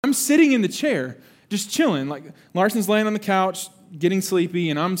I'm sitting in the chair, just chilling. Like Larson's laying on the couch, getting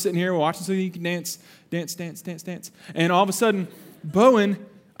sleepy, and I'm sitting here watching so you can dance. And all of a sudden, Bowen,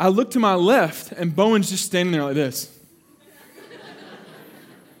 I look to my left, and Bowen's just standing there like this.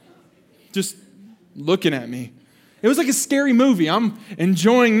 Just looking at me. It was like a scary movie. I'm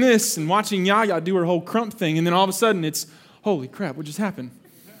enjoying this and watching Yaya do her whole crump thing, and then all of a sudden it's, holy crap, what just happened?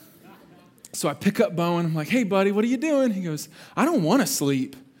 So I pick up Bowen. I'm like, hey, buddy, what are you doing? He goes, I don't want to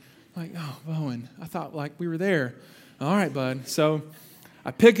sleep. I'm like, oh, Bowen, I thought like we were there. All right, bud. So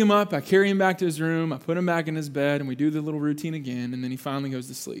I pick him up. I carry him back to his room. I put him back in his bed, and we do the little routine again, and then he finally goes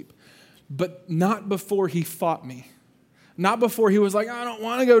to sleep. But not before he fought me. Not before he was like, I don't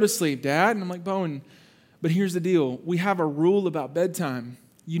want to go to sleep, Dad. And I'm like, Bowen, but here's the deal. We have a rule about bedtime.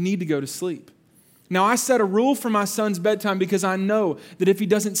 You need to go to sleep. Now, I set a rule for my son's bedtime because I know that if he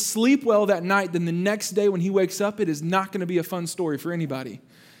doesn't sleep well that night, then the next day when he wakes up, it is not going to be a fun story for anybody.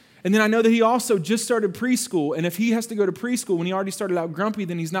 And then I know that he also just started preschool, and if he has to go to preschool when he already started out grumpy,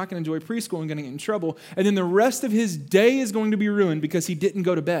 then he's not going to enjoy preschool and going to get in trouble. And then the rest of his day is going to be ruined because he didn't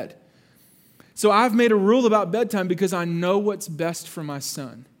go to bed. So I've made a rule about bedtime because I know what's best for my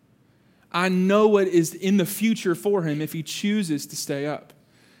son. I know what is in the future for him if he chooses to stay up.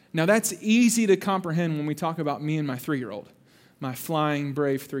 Now, that's easy to comprehend when we talk about me and my 3-year-old, my flying,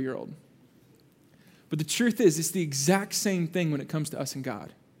 brave 3-year-old. But the truth is, it's the exact same thing when it comes to us and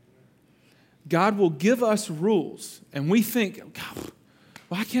God. God will give us rules, and we think, God,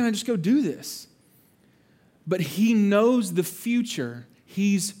 why can't I just go do this? But He knows the future.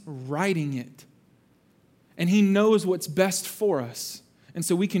 He's writing it. And He knows what's best for us. And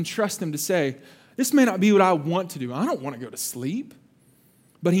so we can trust Him to say, this may not be what I want to do. I don't want to go to sleep.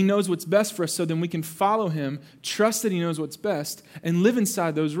 But He knows what's best for us, so then we can follow Him, trust that He knows what's best, and live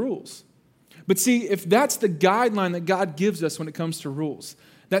inside those rules. But see, if that's the guideline that God gives us when it comes to rules,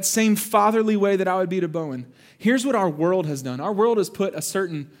 that same fatherly way that I would be to Bowen, here's what our world has done. Our world has put a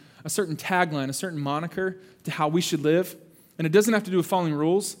certain tagline, a certain moniker to how we should live, and it doesn't have to do with following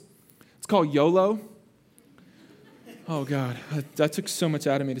rules. It's called YOLO. Oh, God, that took so much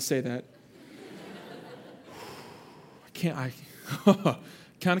out of me to say that. I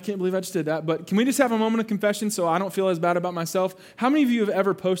kind of can't believe I just did that, but can we just have a moment of confession so I don't feel as bad about myself? How many of you have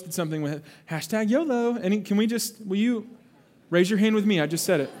ever posted something with hashtag YOLO? And will you raise your hand with me? I just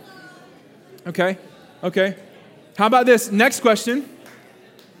said it. Okay. How about this? Next question.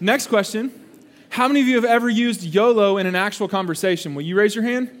 How many of you have ever used YOLO in an actual conversation? Will you raise your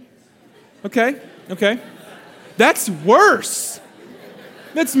hand? Okay. That's worse.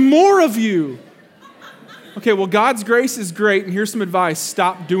 That's more of you. Okay, well, God's grace is great, and here's some advice.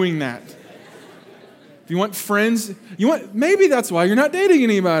 Stop doing that. If you want friends, maybe that's why you're not dating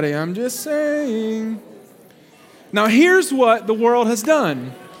anybody. I'm just saying. Now, here's what the world has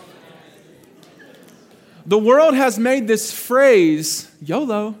done. The world has made this phrase,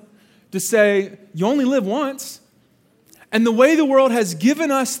 YOLO, to say, you only live once. And the way the world has given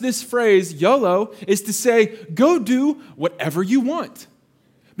us this phrase, YOLO, is to say, go do whatever you want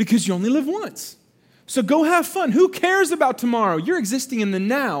because you only live once. So go have fun. Who cares about tomorrow? You're existing in the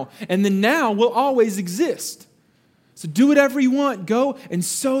now, and the now will always exist. So do whatever you want. Go and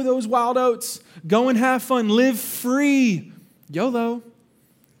sow those wild oats. Go and have fun. Live free. YOLO.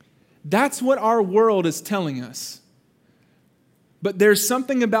 That's what our world is telling us. But there's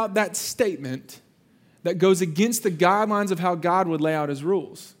something about that statement that goes against the guidelines of how God would lay out His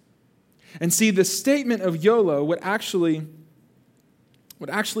rules. And see, the statement of YOLO would actually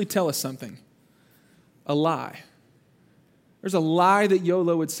tell us something. A lie. There's a lie that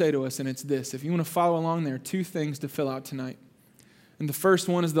YOLO would say to us, and it's this. If you want to follow along, there are 2 things to fill out tonight. And the first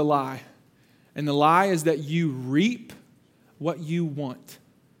one is the lie. And the lie is that you reap what you want.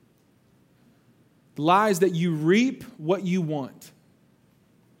 The lie is that you reap what you want.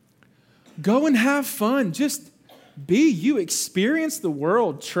 Go and have fun. Just be you. Experience the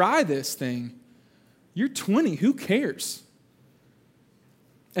world. Try this thing. You're 20. Who cares?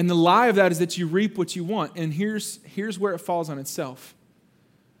 And the lie of that is that you reap what you want. And here's where it falls on itself.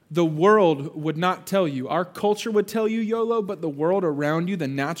 The world would not tell you. Our culture would tell you YOLO, but the world around you, the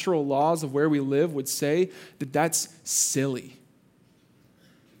natural laws of where we live would say that that's silly.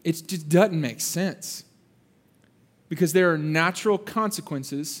 It just doesn't make sense. Because there are natural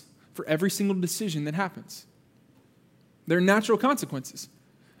consequences for every single decision that happens. There are natural consequences.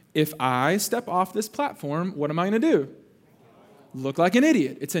 If I step off this platform, what am I going to do? Look like an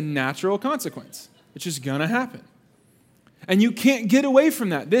idiot. It's a natural consequence. It's just going to happen. And you can't get away from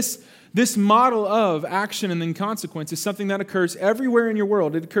that. This model of action and then consequence is something that occurs everywhere in your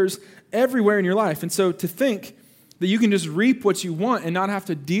world. It occurs everywhere in your life. And so to think that you can just reap what you want and not have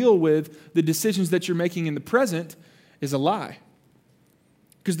to deal with the decisions that you're making in the present is a lie.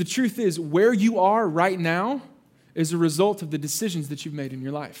 Because the truth is, where you are right now is a result of the decisions that you've made in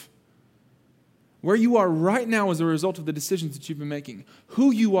your life. Where you are right now is a result of the decisions that you've been making.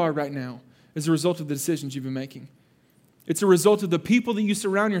 Who you are right now is a result of the decisions you've been making. It's a result of the people that you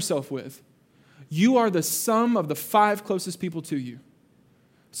surround yourself with. You are the sum of the 5 closest people to you.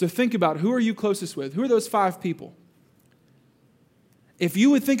 So think about, who are you closest with? Who are those 5 people? If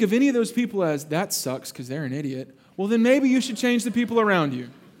you would think of any of those people as, that sucks because they're an idiot, well, then maybe you should change the people around you.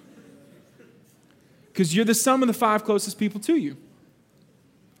 Because you're the sum of the 5 closest people to you.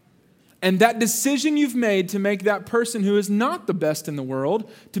 And that decision you've made to make that person who is not the best in the world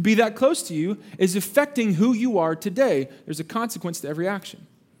to be that close to you is affecting who you are today. There's a consequence to every action.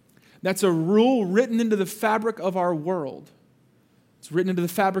 That's a rule written into the fabric of our world. It's written into the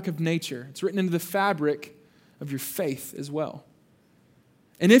fabric of nature. It's written into the fabric of your faith as well.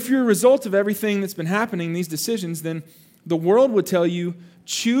 And if you're a result of everything that's been happening, these decisions, then the world would tell you,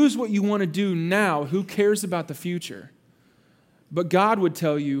 choose what you want to do now. Who cares about the future? But God would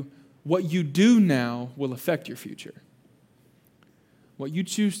tell you, what you do now will affect your future. What you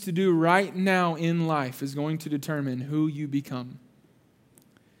choose to do right now in life is going to determine who you become.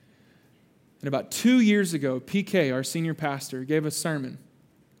 And about 2 years ago, PK, our senior pastor, gave a sermon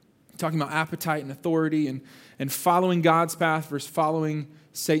talking about appetite and authority and following God's path versus following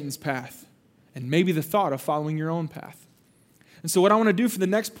Satan's path, and maybe the thought of following your own path. And so what I want to do for the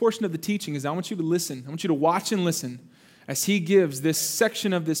next portion of the teaching is I want you to listen. I want you to watch and listen as he gives this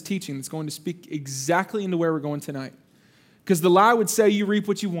section of this teaching that's going to speak exactly into where we're going tonight. Because the lie would say you reap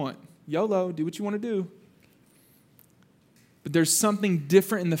what you want. YOLO, do what you want to do. But there's something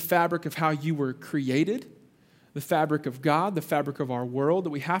different in the fabric of how you were created, the fabric of God, the fabric of our world that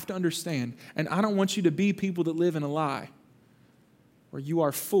we have to understand. And I don't want you to be people that live in a lie where you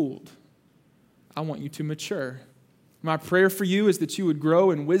are fooled. I want you to mature. My prayer for you is that you would grow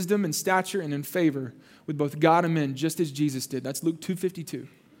in wisdom and stature and in favor with both God and men, just as Jesus did. That's Luke 2:52.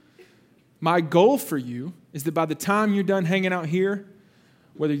 My goal for you is that by the time you're done hanging out here,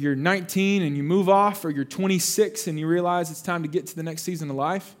 whether you're 19 and you move off or you're 26 and you realize it's time to get to the next season of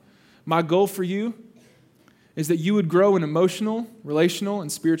life, my goal for you is that you would grow in emotional, relational,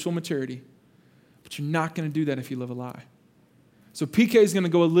 and spiritual maturity. But you're not going to do that if you live a lie. So PK is going to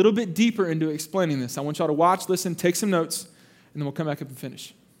go a little bit deeper into explaining this. I want y'all to watch, listen, take some notes, and then we'll come back up and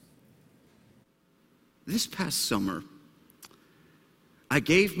finish. This past summer, I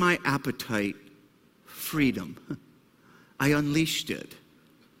gave my appetite freedom. I unleashed it.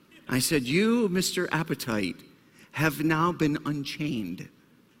 I said, you, Mr. Appetite, have now been unchained.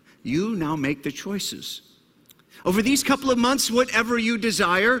 You now make the choices. Over these couple of months, whatever you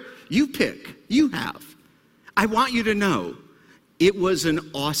desire, you pick. You have. I want you to know, it was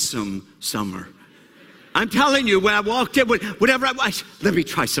an awesome summer. I'm telling you, when I walked in, whatever let me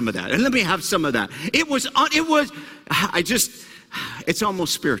try some of that, and let me have some of that. It's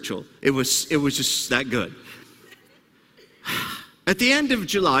almost spiritual. It was just that good. At the end of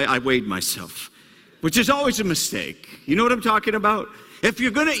July, I weighed myself, which is always a mistake. You know what I'm talking about? If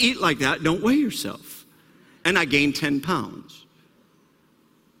you're going to eat like that, don't weigh yourself. And I gained 10 pounds.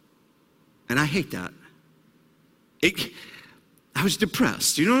 And I hate that. I was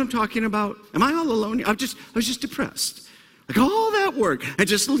depressed. You know what I'm talking about? Am I all alone? I was just depressed. Like all that work. And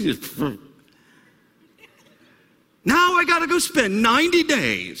just now I got to go spend 90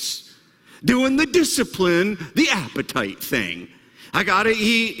 days doing the discipline, the appetite thing. I got to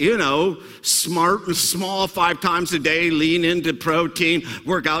eat, smart and small 5 times a day, lean into protein,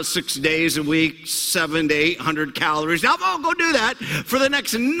 work out 6 days a week, 700 to 800 calories. Now, I'll go do that for the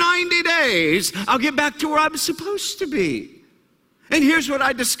next 90 days. I'll get back to where I'm supposed to be. And here's what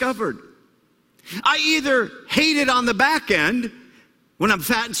I discovered. I either hate it on the back end when I'm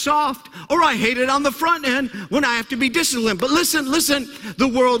fat and soft, or I hate it on the front end when I have to be disciplined. But listen,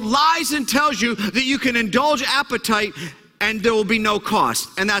 the world lies and tells you that you can indulge appetite and there will be no cost.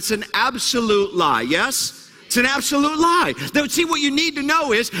 And that's an absolute lie, yes? It's an absolute lie. Now, see, what you need to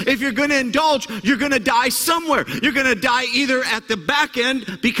know is if you're going to indulge, you're going to die somewhere. You're going to die either at the back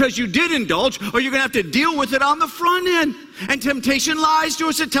end because you did indulge, or you're going to have to deal with it on the front end. And temptation lies to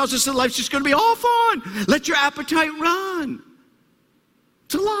us. It tells us that life's just going to be all fun. Let your appetite run.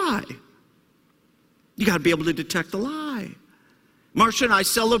 It's a lie. You got to be able to detect the lie. Marcia and I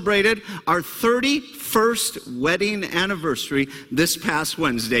celebrated our 31st wedding anniversary this past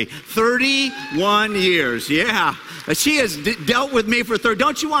Wednesday. 31 years, yeah. She has dealt with me for 30.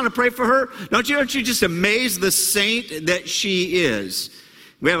 Don't you want to pray for her? Aren't you just amazed the saint that she is?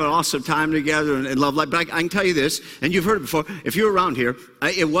 We have an awesome time together and love life. But I can tell you this, and you've heard it before. If you're around here,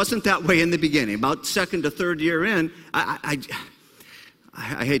 it wasn't that way in the beginning. About second to third year in, I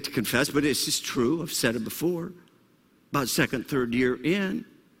hate to confess, but it's just true. I've said it before. About second, third year in,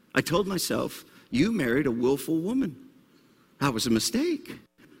 I told myself, you married a willful woman. That was a mistake.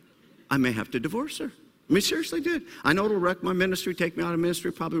 I may have to divorce her. I mean, seriously did. I know it'll wreck my ministry, take me out of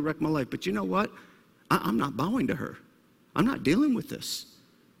ministry, probably wreck my life. But you know what? I'm not bowing to her. I'm not dealing with this.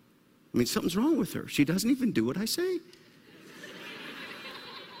 I mean, something's wrong with her. She doesn't even do what I say.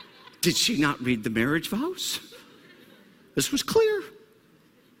 Did she not read the marriage vows? This was clear.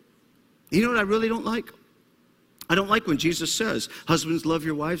 You know what I really don't like? I don't like when Jesus says, husbands, love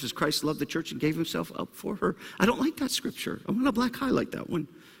your wives as Christ loved the church and gave himself up for her. I don't like that scripture. I want a black highlight that one.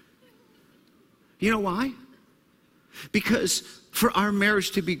 You know why? Because for our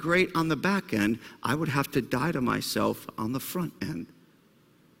marriage to be great on the back end, I would have to die to myself on the front end.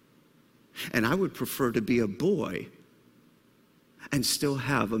 And I would prefer to be a boy and still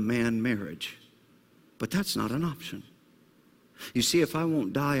have a man marriage. But that's not an option. You see, if I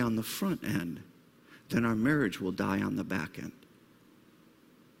won't die on the front end, then our marriage will die on the back end.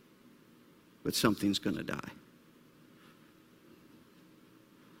 But something's going to die.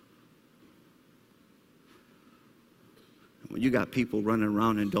 When you got people running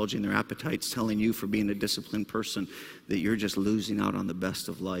around indulging their appetites, telling you for being a disciplined person that you're just losing out on the best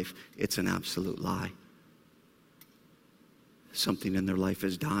of life, it's an absolute lie. Something in their life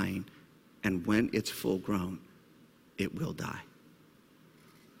is dying, and when it's full grown, it will die.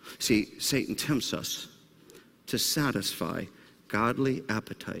 See, Satan tempts us to satisfy godly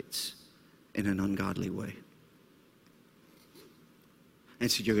appetites in an ungodly way. And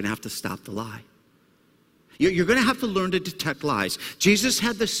so you're going to have to stop the lie. You're going to have to learn to detect lies. Jesus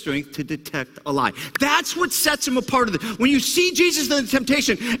had the strength to detect a lie. That's what sets him apart. When you see Jesus in the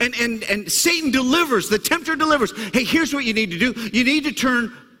temptation and Satan delivers, the tempter delivers, hey, here's what you need to do. You need to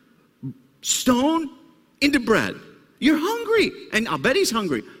turn stone into bread. You're hungry. And I'll bet he's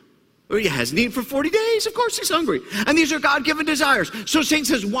hungry. He hasn't eaten for 40 days. Of course he's hungry. And these are God-given desires. So Satan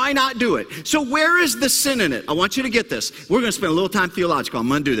says, why not do it? So where is the sin in it? I want you to get this. We're going to spend a little time theological. I'm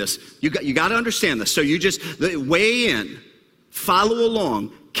going to do this. You got to understand this. So you just weigh in, follow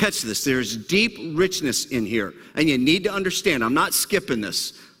along, catch this. There's deep richness in here. And you need to understand. I'm not skipping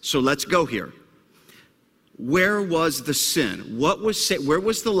this. So let's go here. Where was the sin? Where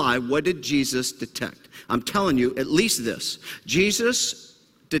was the lie? What did Jesus detect? I'm telling you at least this. Jesus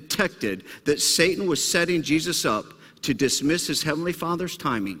detected that Satan was setting Jesus up to dismiss his Heavenly Father's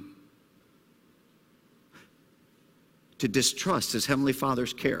timing, to distrust his Heavenly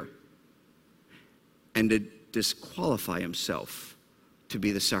Father's care, and to disqualify himself to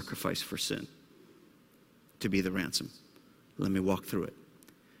be the sacrifice for sin, to be the ransom. Let me walk through it.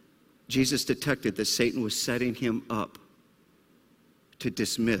 Jesus detected that Satan was setting him up to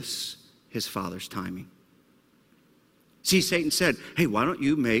dismiss his Father's timing. See, Satan said, hey, why don't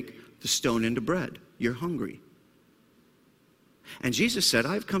you make the stone into bread? You're hungry. And Jesus said,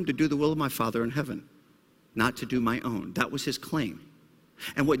 I've come to do the will of my Father in heaven, not to do my own. That was his claim.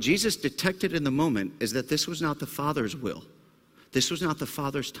 And what Jesus detected in the moment is that this was not the Father's will. This was not the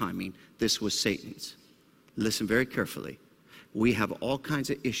Father's timing. This was Satan's. Listen very carefully. We have all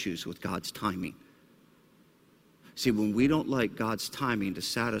kinds of issues with God's timing. See, when we don't like God's timing to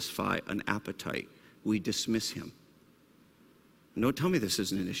satisfy an appetite, we dismiss him. Don't tell me this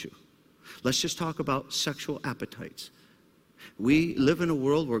isn't an issue. Let's just talk about sexual appetites. We live in a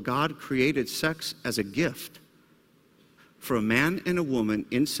world where God created sex as a gift for a man and a woman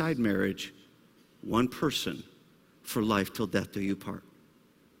inside marriage, one person, for life till death do you part.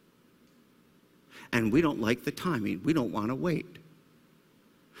 And we don't like the timing. We don't want to wait.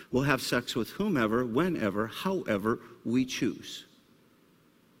 We'll have sex with whomever, whenever, however we choose.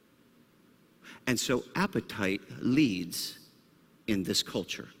 And so appetite leads in this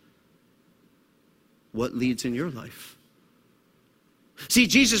culture. What leads in your life? See,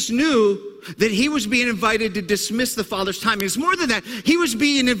 Jesus knew that he was being invited to dismiss the Father's timing. It's more than that. He was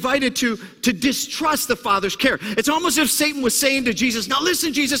being invited to distrust the Father's care. It's almost as if Satan was saying to Jesus, now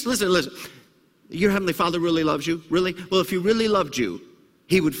listen, Jesus, listen. Your Heavenly Father really loves you? Really? Well, if he really loved you,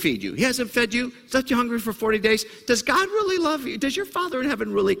 he would feed you. He hasn't fed you, left you hungry for 40 days. Does God really love you? Does your Father in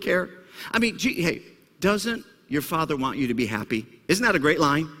heaven really care? I mean, hey, doesn't your Father want you to be happy? Isn't that a great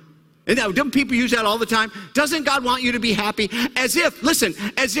line? And don't people use that all the time? Doesn't God want you to be happy? As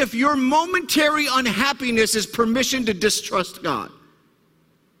if your momentary unhappiness is permission to distrust God.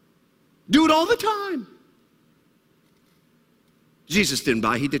 Do it all the time. Jesus didn't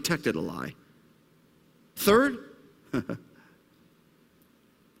buy, he detected a lie. Third,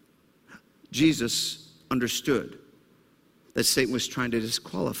 Jesus understood that Satan was trying to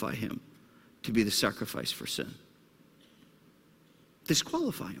disqualify him to be the sacrifice for sin.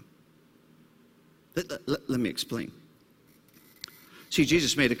 Disqualify him. Let me explain. See,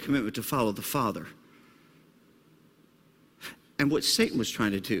 Jesus made a commitment to follow the Father. And what Satan was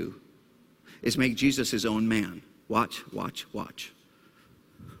trying to do is make Jesus his own man. Watch, watch, watch.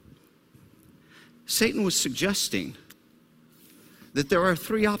 Satan was suggesting that there are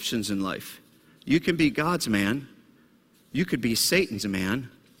three options in life. You can be God's man, you could be Satan's man,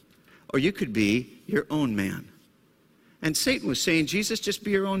 or you could be your own man. And Satan was saying, Jesus, just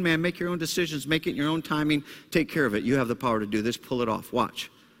be your own man, make your own decisions, make it in your own timing, take care of it. You have the power to do this, pull it off, watch.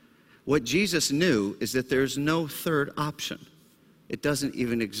 What Jesus knew is that there's no third option. It doesn't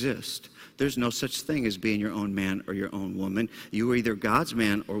even exist. There's no such thing as being your own man or your own woman. You are either God's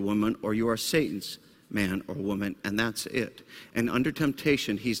man or woman, or you are Satan's man or woman, and that's it. And under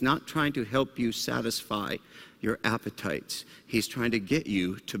temptation, he's not trying to help you satisfy your appetites. He's trying to get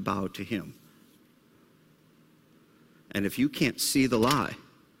you to bow to him. And if you can't see the lie,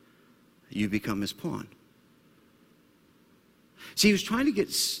 you become his pawn. See, he was trying to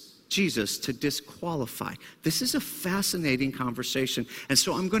get Jesus to disqualify. This is a fascinating conversation, and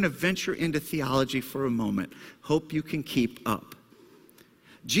so I'm going to venture into theology for a moment. Hope you can keep up.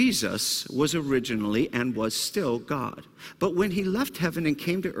 Jesus was originally and was still God. But when he left heaven and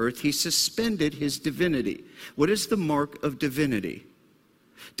came to earth, he suspended his divinity. What is the mark of divinity?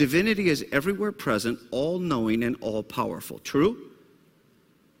 Divinity is everywhere present, all-knowing and all-powerful. True?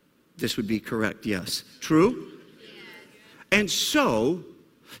 This would be correct, yes. True? Yes. And so,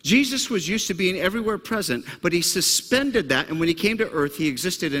 Jesus was used to being everywhere present, but he suspended that, and when he came to earth, he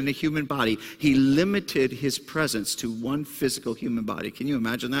existed in a human body. He limited his presence to one physical human body. Can you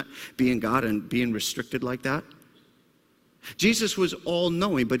imagine that? Being God and being restricted like that? Jesus was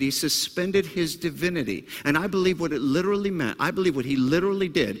all-knowing, but he suspended his divinity. And I believe what it literally meant, I believe what he literally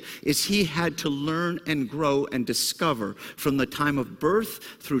did, is he had to learn and grow and discover from the time of birth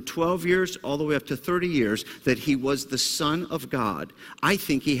through 12 years all the way up to 30 years that he was the Son of God. I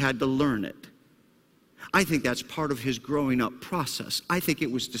think he had to learn it. I think that's part of his growing up process. I think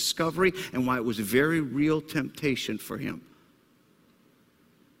it was discovery and why it was a very real temptation for him.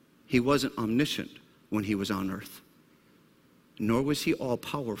 He wasn't omniscient when he was on earth. Nor was he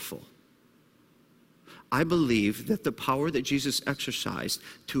all-powerful. I believe that the power that Jesus exercised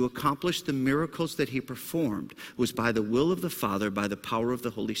to accomplish the miracles that he performed was by the will of the Father, by the power of the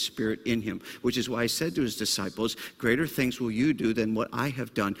Holy Spirit in him, which is why he said to his disciples, greater things will you do than what I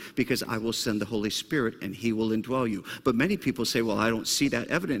have done, because I will send the Holy Spirit and he will indwell you. But many people say, well, I don't see that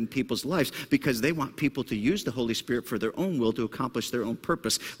evident in people's lives, because they want people to use the Holy Spirit for their own will to accomplish their own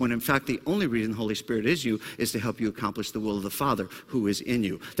purpose, when in fact the only reason the Holy Spirit is you is to help you accomplish the will of the Father who is in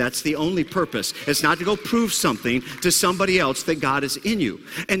you. That's the only purpose. It's not to go prove something to somebody else that God is in you.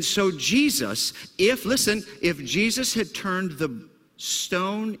 And so Jesus, if Jesus had turned the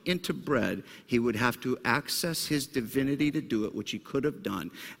stone into bread, he would have to access his divinity to do it, which he could have done,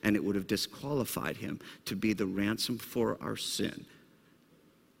 and it would have disqualified him to be the ransom for our sin.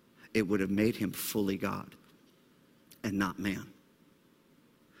 It would have made him fully God and not man.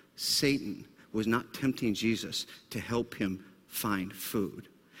 Satan was not tempting Jesus to help him find food.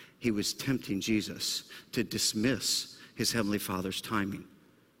 He was tempting Jesus to dismiss his Heavenly Father's timing,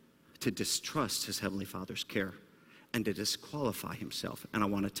 to distrust his Heavenly Father's care, and to disqualify himself. And I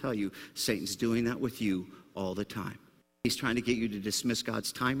want to tell you, Satan's doing that with you all the time. He's trying to get you to dismiss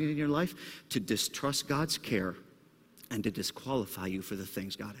God's timing in your life, to distrust God's care, and to disqualify you for the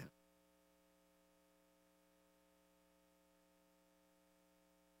things God has.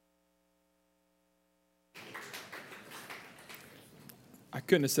 I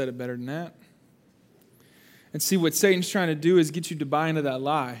couldn't have said it better than that. And see, what Satan's trying to do is get you to buy into that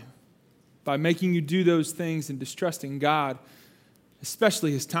lie by making you do those things and distrusting God,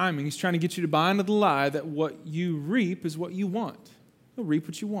 especially his timing. He's trying to get you to buy into the lie that what you reap is what you want. You'll reap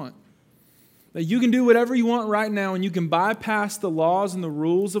what you want. That you can do whatever you want right now, and you can bypass the laws and the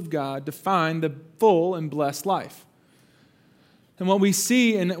rules of God to find the full and blessed life. And what we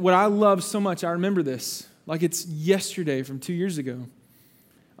see, and what I love so much, I remember this, like it's yesterday from 2 years ago.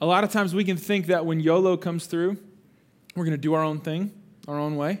 A lot of times we can think that when YOLO comes through, we're going to do our own thing, our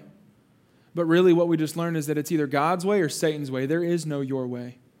own way. But really what we just learned is that it's either God's way or Satan's way. There is no your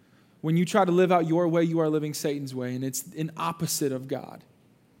way. When you try to live out your way, you are living Satan's way, and it's an opposite of God.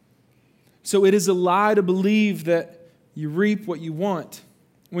 So it is a lie to believe that you reap what you want.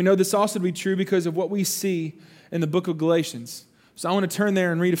 We know this also to be true because of what we see in the book of Galatians. So I want to turn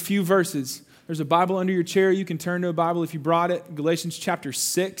there and read a few verses. There's a Bible under your chair. You can turn to a Bible if you brought it. Galatians chapter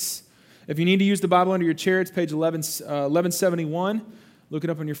 6. If you need to use the Bible under your chair, it's page 1171. Look it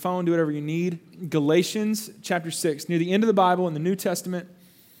up on your phone, do whatever you need. Galatians chapter 6, near the end of the Bible in the New Testament.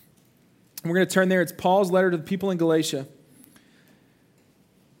 And we're going to turn there. It's Paul's letter to the people in Galatia.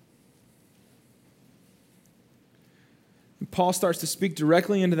 And Paul starts to speak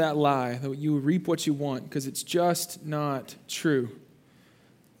directly into that lie that you reap what you want, because it's just not true.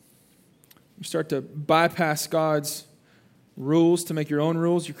 You start to bypass God's rules to make your own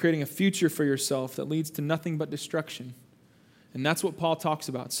rules. You're creating a future for yourself that leads to nothing but destruction. And that's what Paul talks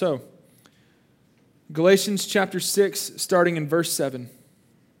about. So, Galatians chapter 6, starting in verse 7,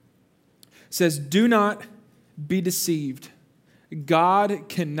 says, "Do not be deceived. God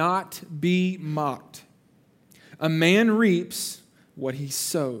cannot be mocked. A man reaps what he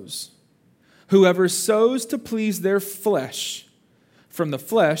sows. Whoever sows to please their flesh, from the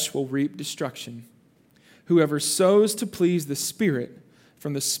flesh will reap destruction. Whoever sows to please the Spirit,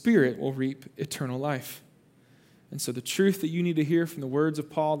 from the Spirit will reap eternal life." And so the truth that you need to hear from the words of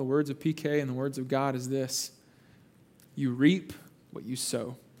Paul, the words of PK, and the words of God is this: you reap what you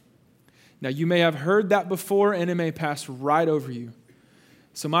sow. Now, you may have heard that before, and it may pass right over you.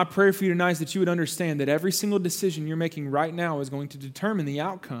 So my prayer for you tonight is that you would understand that every single decision you're making right now is going to determine the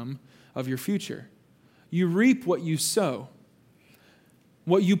outcome of your future. You reap what you sow.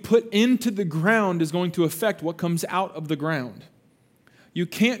 What you put into the ground is going to affect what comes out of the ground. You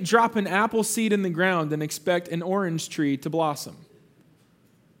can't drop an apple seed in the ground and expect an orange tree to blossom.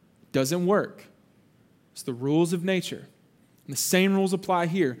 Doesn't work. It's the rules of nature. And the same rules apply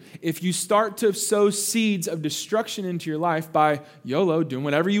here. If you start to sow seeds of destruction into your life by YOLO, doing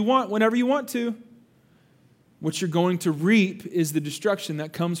whatever you want, whenever you want to, what you're going to reap is the destruction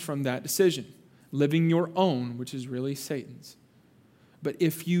that comes from that decision. Living your own, which is really Satan's. But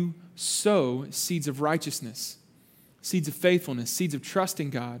if you sow seeds of righteousness, seeds of faithfulness, seeds of trusting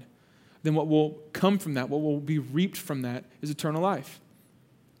God, then what will come from that, what will be reaped from that, is eternal life,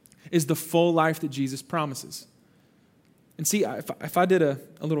 is the full life that Jesus promises. And see, if I did a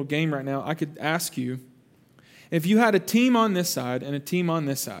little game right now, I could ask you, if you had a team on this side and a team on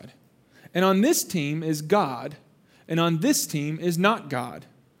this side, and on this team is God, and on this team is not God,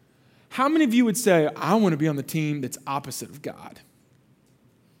 how many of you would say, I want to be on the team that's opposite of God?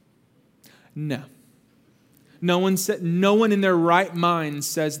 No. No one in their right mind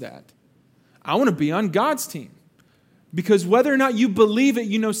says that. I want to be on God's team. Because whether or not you believe it,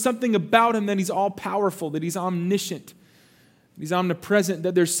 you know something about Him, that He's all-powerful, that He's omniscient, He's omnipresent,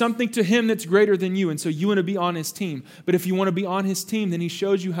 that there's something to Him that's greater than you, and so you want to be on His team. But if you want to be on His team, then He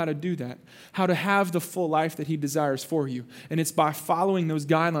shows you how to do that, how to have the full life that He desires for you. And it's by following those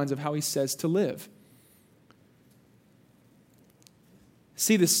guidelines of how He says to live.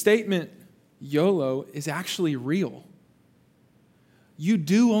 See, the statement, YOLO, is actually real. You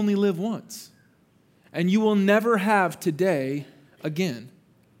do only live once, and you will never have today again.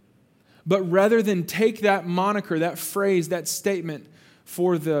 But rather than take that moniker, that phrase, that statement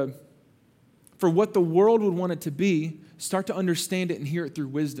for what the world would want it to be, start to understand it and hear it through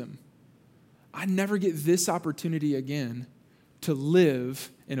wisdom. I never get this opportunity again to live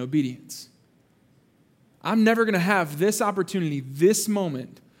in obedience. I'm never going to have this opportunity, this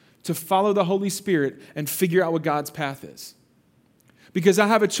moment, to follow the Holy Spirit and figure out what God's path is. Because I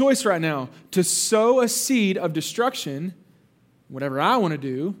have a choice right now to sow a seed of destruction, whatever I want to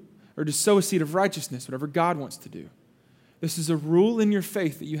do, or to sow a seed of righteousness, whatever God wants to do. This is a rule in your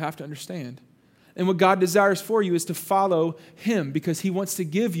faith that you have to understand. And what God desires for you is to follow Him, because He wants to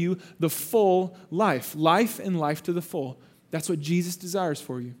give you the full life. Life and life to the full. That's what Jesus desires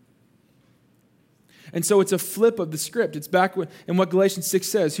for you. And so it's a flip of the script. It's back in what Galatians 6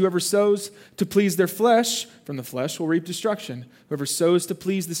 says. Whoever sows to please their flesh, from the flesh will reap destruction. Whoever sows to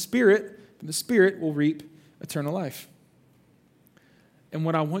please the Spirit, from the Spirit will reap eternal life. And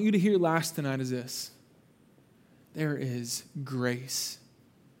what I want you to hear last tonight is this. There is grace.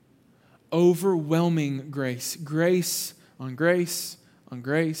 Overwhelming grace. Grace on grace on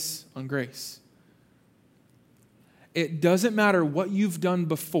grace on grace. It doesn't matter what you've done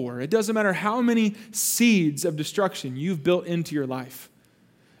before. It doesn't matter how many seeds of destruction you've built into your life.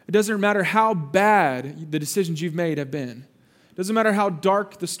 It doesn't matter how bad the decisions you've made have been. It doesn't matter how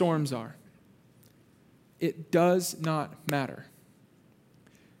dark the storms are. It does not matter.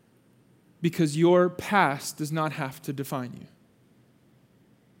 Because your past does not have to define you.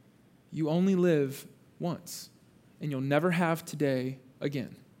 You only live once, and you'll never have today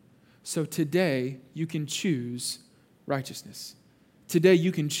again. So today, you can choose righteousness. Today,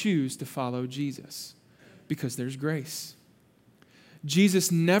 you can choose to follow Jesus, because there's grace.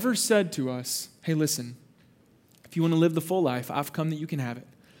 Jesus never said to us, hey, listen, if you want to live the full life, I've come that you can have it.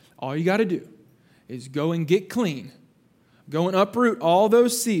 All you got to do is go and get clean. Go and uproot all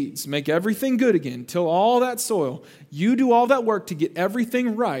those seeds. Make everything good again. Till all that soil. You do all that work to get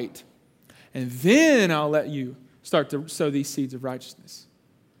everything right. And then I'll let you start to sow these seeds of righteousness.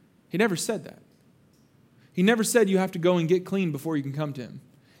 He never said that. He never said you have to go and get clean before you can come to him.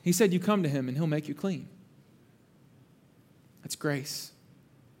 He said you come to him and he'll make you clean. That's grace.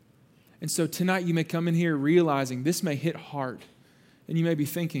 And so tonight you may come in here realizing this may hit hard. And you may be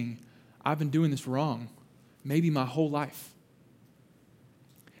thinking, I've been doing this wrong. Maybe my whole life.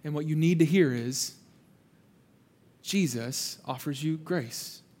 And what you need to hear is Jesus offers you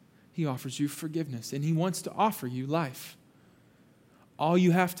grace. He offers you forgiveness. And he wants to offer you life. All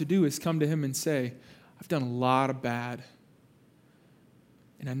you have to do is come to him and say, I've done a lot of bad.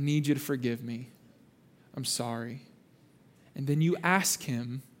 And I need you to forgive me. I'm sorry. And then you ask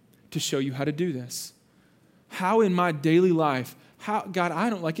him to show you how to do this. How in my daily life, God, I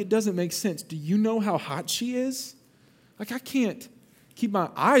don't, it doesn't make sense. Do you know how hot she is? I can't keep my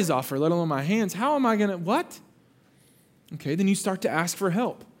eyes off her, let alone my hands. How am I going to, what? Okay, then you start to ask for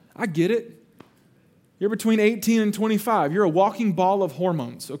help. I get it. You're between 18 and 25. You're a walking ball of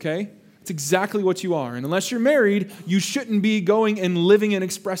hormones, okay? It's exactly what you are. And unless you're married, you shouldn't be going and living and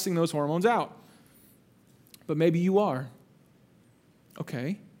expressing those hormones out. But maybe you are.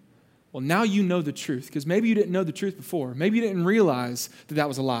 Okay. Well, now you know the truth, because maybe you didn't know the truth before. Maybe you didn't realize that that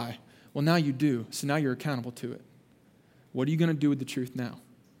was a lie. Well, now you do, so now you're accountable to it. What are you going to do with the truth now?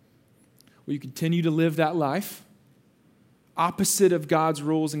 Will you continue to live that life, opposite of God's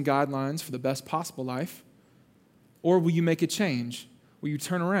rules and guidelines for the best possible life? Or will you make a change? Will you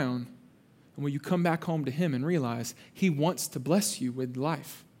turn around, and will you come back home to him and realize he wants to bless you with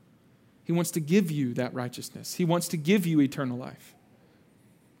life? He wants to give you that righteousness. He wants to give you eternal life.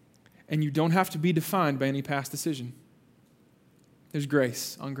 And you don't have to be defined by any past decision. There's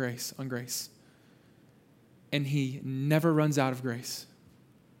grace on grace on grace. And he never runs out of grace.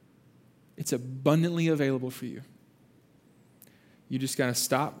 It's abundantly available for you. You just got to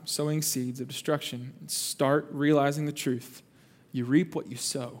stop sowing seeds of destruction and start realizing the truth. You reap what you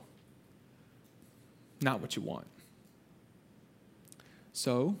sow, not what you want.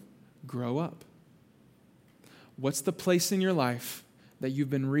 So, grow up. What's the place in your life that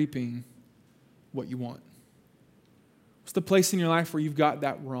you've been reaping what you want? What's the place in your life where you've got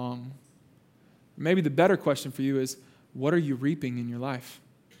that wrong? Maybe the better question for you is, what are you reaping in your life?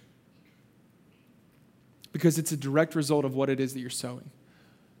 Because it's a direct result of what it is that you're sowing.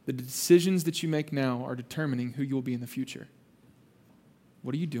 The decisions that you make now are determining who you will be in the future.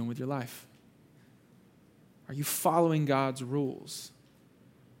 What are you doing with your life? Are you following God's rules?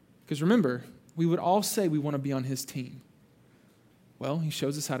 Because remember, we would all say we want to be on his team. Well, he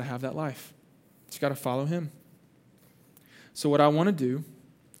shows us how to have that life. Just got to follow him. So what I want to do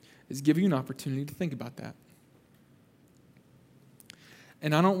is give you an opportunity to think about that.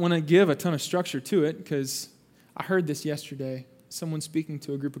 And I don't want to give a ton of structure to it because I heard this yesterday. Someone speaking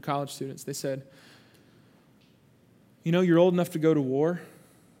to a group of college students, they said, you know, you're old enough to go to war.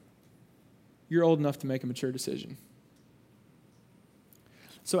 You're old enough to make a mature decision.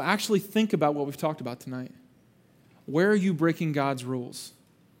 So actually think about what we've talked about tonight. Where are you breaking God's rules?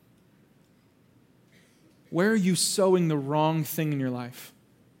 Where are you sowing the wrong thing in your life?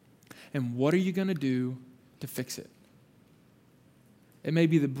 And what are you going to do to fix it? It may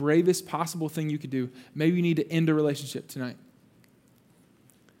be the bravest possible thing you could do. Maybe you need to end a relationship tonight.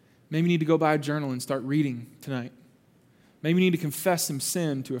 Maybe you need to go buy a journal and start reading tonight. Maybe you need to confess some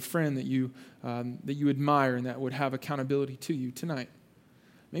sin to a friend that you admire and that would have accountability to you tonight.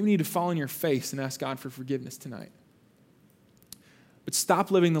 Maybe you need to fall on your face and ask God for forgiveness tonight. But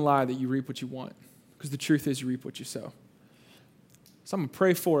stop living the lie that you reap what you want, because the truth is you reap what you sow. So I'm going to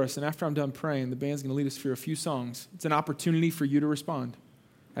pray for us, and after I'm done praying, the band's going to lead us through a few songs. It's an opportunity for you to respond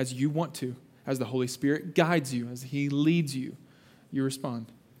as you want to, as the Holy Spirit guides you, as he leads you, you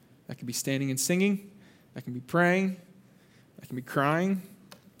respond. That can be standing and singing. That can be praying. That can be crying.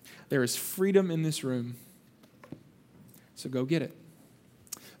 There is freedom in this room. So go get it.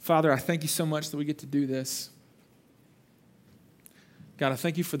 Father, I thank you so much that we get to do this. God, I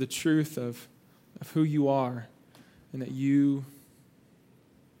thank you for the truth of who you are and that you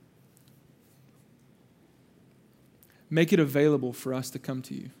make it available for us to come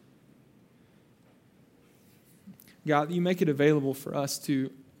to you. God, you make it available for us to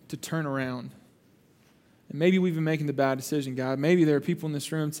turn around. And maybe we've been making the bad decision, God. Maybe there are people in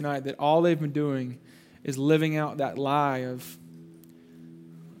this room tonight that all they've been doing is living out that lie of,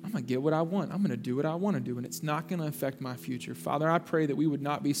 I'm going to get what I want. I'm going to do what I want to do, and it's not going to affect my future. Father, I pray that we would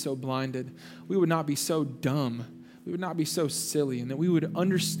not be so blinded. We would not be so dumb we would not be so silly, and that we would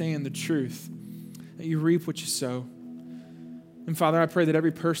understand the truth, that you reap what you sow. And Father, I pray that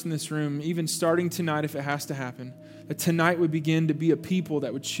every person in this room, even starting tonight if it has to happen, that tonight would begin to be a people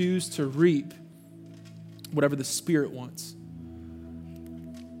that would choose to reap whatever the Spirit wants.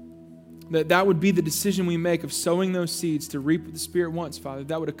 That would be the decision we make of sowing those seeds to reap what the Spirit wants, Father.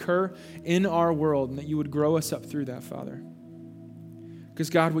 That would occur in our world, and that you would grow us up through that, Father. Because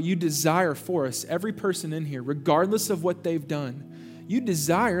God, what you desire for us, every person in here, regardless of what they've done, you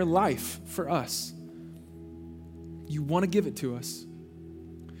desire life for us. You want to give it to us.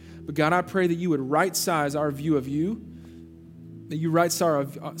 But God, I pray that you would right-size our view of you, that you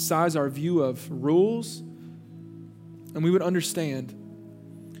right-size our view of rules, and we would understand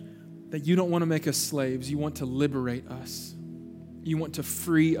that you don't want to make us slaves. You want to liberate us. You want to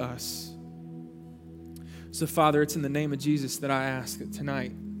free us. So, Father, it's in the name of Jesus that I ask that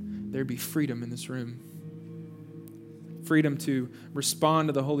tonight there be freedom in this room. Freedom to respond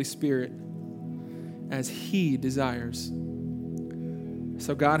to the Holy Spirit as He desires.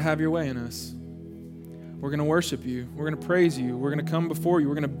 So, God, have your way in us. We're going to worship you. We're going to praise you. We're going to come before you.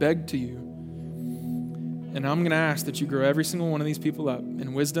 We're going to beg to you. And I'm going to ask that you grow every single one of these people up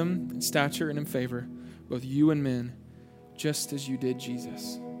in wisdom, in stature, and in favor, both you and men, just as you did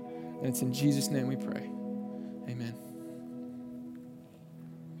Jesus. And it's in Jesus' name we pray. Amen.